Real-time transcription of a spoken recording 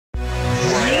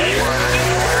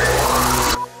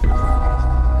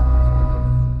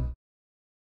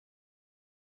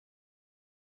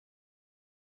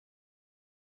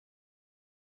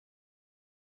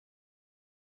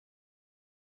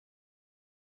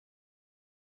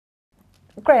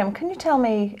Graham, can you tell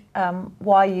me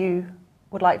why you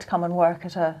would like to come and work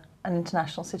at an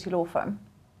international city law firm?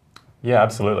 Yeah,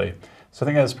 absolutely. So I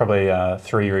think there's probably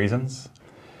 3 reasons.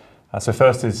 So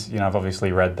first is, I've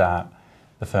obviously read that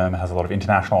the firm has a lot of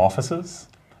international offices,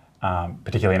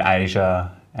 particularly in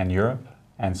Asia and Europe.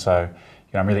 And so,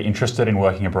 I'm really interested in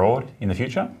working abroad in the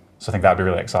future. So I think that would be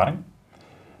really exciting.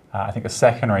 I think the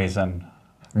second reason,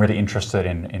 I'm really interested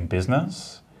in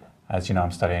business. As you know,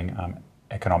 I'm studying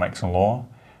economics and law.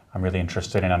 I'm really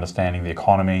interested in understanding the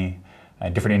economy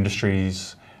and different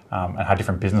industries and how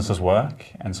different businesses work.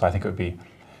 And so I think it would be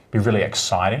really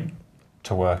exciting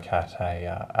to work at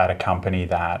a company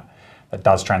that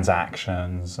does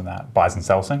transactions and that buys and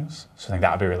sells things. So I think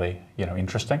that would be really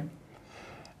interesting.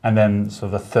 And then so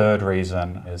the third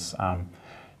reason is I'm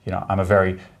a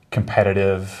very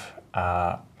competitive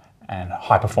and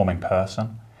high-performing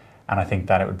person, and I think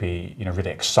that it would be really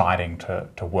exciting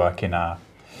to work in a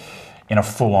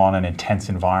full-on and intense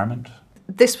environment.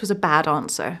 This was a bad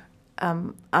answer.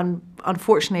 And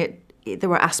unfortunately, there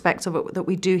were aspects of it that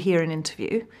we do hear in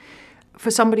interview. For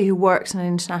somebody who works in an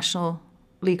international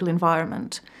legal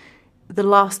environment, the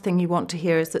last thing you want to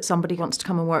hear is that somebody wants to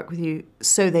come and work with you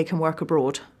so they can work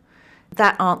abroad.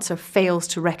 That answer fails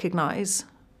to recognise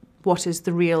what is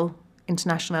the real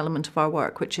international element of our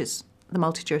work, which is the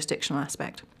multi-jurisdictional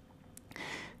aspect.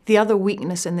 The other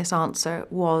weakness in this answer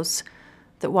was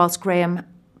that whilst Graham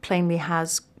plainly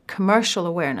has commercial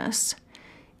awareness,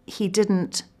 he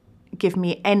didn't give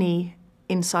me any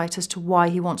insight as to why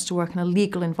he wants to work in a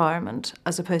legal environment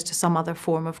as opposed to some other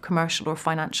form of commercial or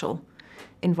financial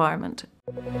environment.